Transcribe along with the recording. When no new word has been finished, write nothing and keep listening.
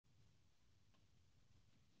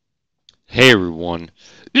Hey everyone,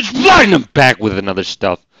 it's Blind. I'm back with another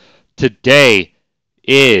stuff. Today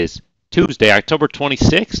is Tuesday, October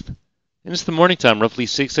 26th, and it's the morning time, roughly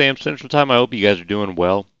 6 a.m. Central Time. I hope you guys are doing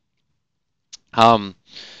well. Um,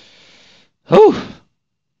 whew,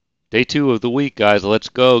 Day two of the week, guys. Let's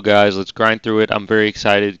go, guys. Let's grind through it. I'm very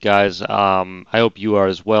excited, guys. I hope you are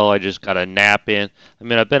as well. I just got a nap in. I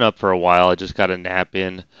mean, I've been up for a while. I just got a nap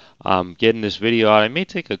in. Getting this video out. I may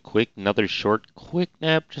take another short, quick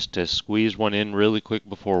nap just to squeeze one in really quick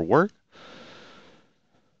before work.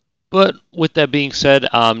 But with that being said,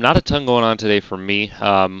 not a ton going on today for me.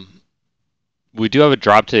 We do have a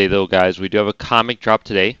drop today, though, guys. We do have a comic drop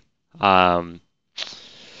today. Um,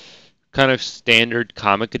 Kind of standard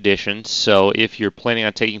comic edition. So if you're planning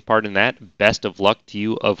on taking part in that, best of luck to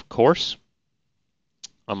you, of course.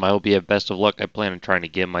 I hope you have best of luck. I plan on trying to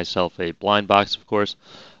give myself a blind box, of course,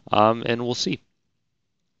 and we'll see.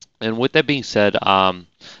 And with that being said, not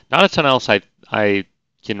a ton else I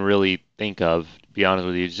can really think of, to be honest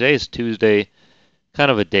with you. Today is Tuesday,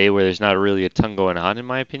 kind of a day where there's not really a ton going on, in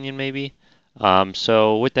my opinion, maybe.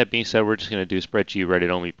 So with that being said, we're just going to do Spreadsheet Reddit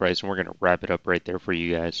only price, and we're going to wrap it up right there for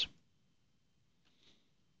you guys.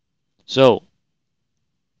 So,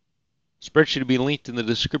 Spreadsheet will be linked in the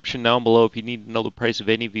description down below. If you need to know the price of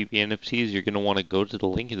any Veve NFTs, you're going to want to go to the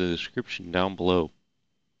link in the description down below.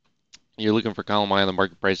 You're looking for column I on the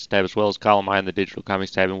market prices tab as well as column I on the digital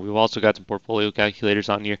comics tab, and we've also got some portfolio calculators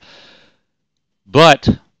on here. But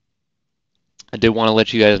I did want to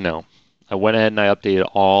let you guys know. I went ahead and I updated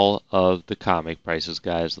all of the comic prices,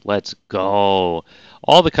 guys. Let's go.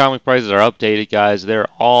 All the comic prices are updated, guys. They're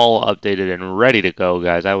all updated and ready to go,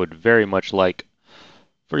 guys. I would very much like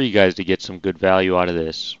for you guys to get some good value out of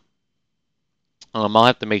this. I'll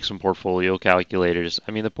have to make some portfolio calculators.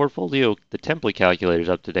 I mean, the template calculator is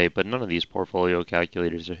up to date, but none of these portfolio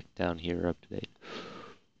calculators are down here up to date.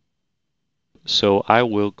 So I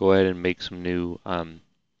will go ahead and make some new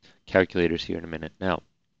calculators here in a minute. Now,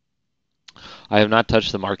 I have not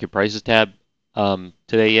touched the market prices tab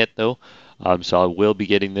today yet, though. So I will be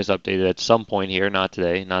getting this updated at some point here. Not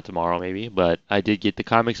today, not tomorrow, maybe. But I did get the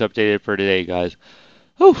comics updated for today, guys.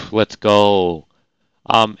 Whew, let's go.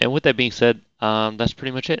 And with that being said, that's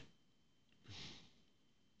pretty much it.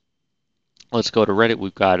 Let's go to Reddit.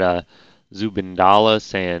 We've got Zubindala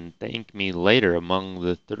saying, "Thank me later." Among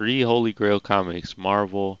the three Holy Grail comics,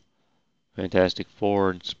 Marvel, Fantastic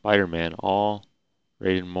Four, and Spider-Man, all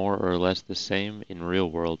rated more or less the same in real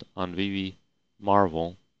world. On Veve,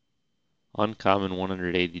 Marvel, uncommon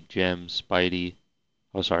 180 gems,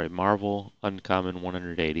 Marvel, uncommon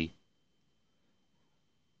 180.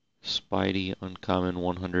 Spidey, uncommon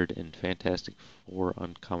 100, and Fantastic Four,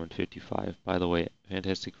 uncommon 55. By the way,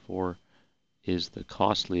 Fantastic Four is the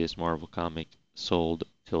costliest Marvel comic sold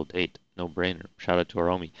till date. No brainer. Shout out to our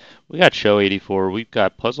homie. We got Show 84. We've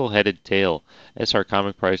got Puzzle Headed Tail. SR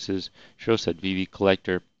Comic Prices. Show said Veve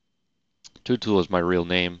Collector. Tutul is my real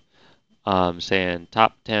name. Saying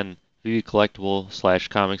top 10 Veve collectible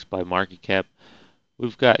 / comics by market cap.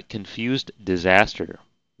 We've got Confused Disaster.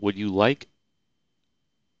 Would like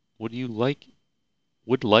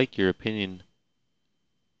your opinion.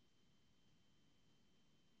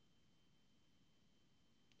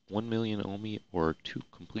 1 million Omi or 2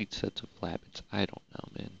 complete sets of Labbits? I don't know,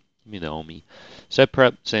 man. Give me the Omi. Set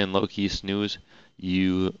Prep saying low-key snooze.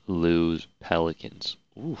 You lose Pelicans.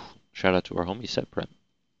 Ooh, shout out to our homie Set Prep.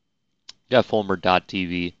 Got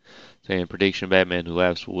Fulmer.tv saying prediction Batman Who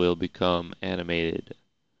Laughs will become animated.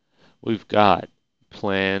 We've got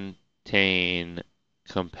Plantain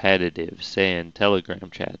Competitive saying Telegram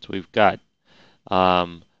chats. We've got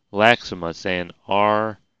Laxima saying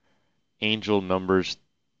are angel numbers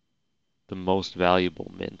the most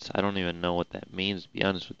valuable mints? I don't even know what that means, to be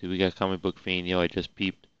honest with you. We got Comic Book Fiend. Yo, I just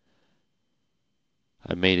peeped.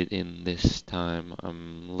 I made it in this time.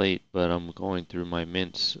 I'm late, but I'm going through my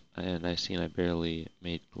mints, and I seen I barely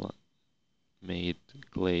made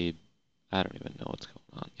Glade. I don't even know what's going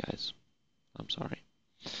on, guys. I'm sorry.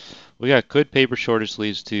 We got Could Paper Shorter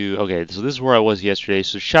Sleeves too. Okay, so this is where I was yesterday.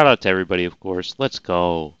 So shout out to everybody, of course. Let's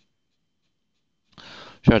go.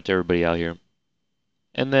 Shout out to everybody out here.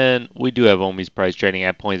 And then we do have Omi's price trading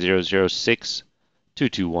at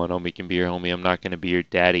 0.006221. Omi can be your homie. I'm not going to be your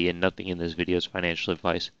daddy, and nothing in this video is financial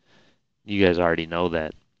advice. You guys already know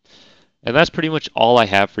that. And that's pretty much all I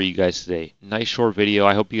have for you guys today. Nice short video.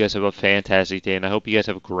 I hope you guys have a fantastic day, and I hope you guys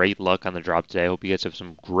have great luck on the drop today. I hope you guys have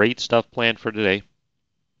some great stuff planned for today.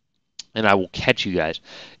 And I will catch you guys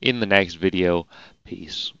in the next video.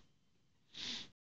 Peace.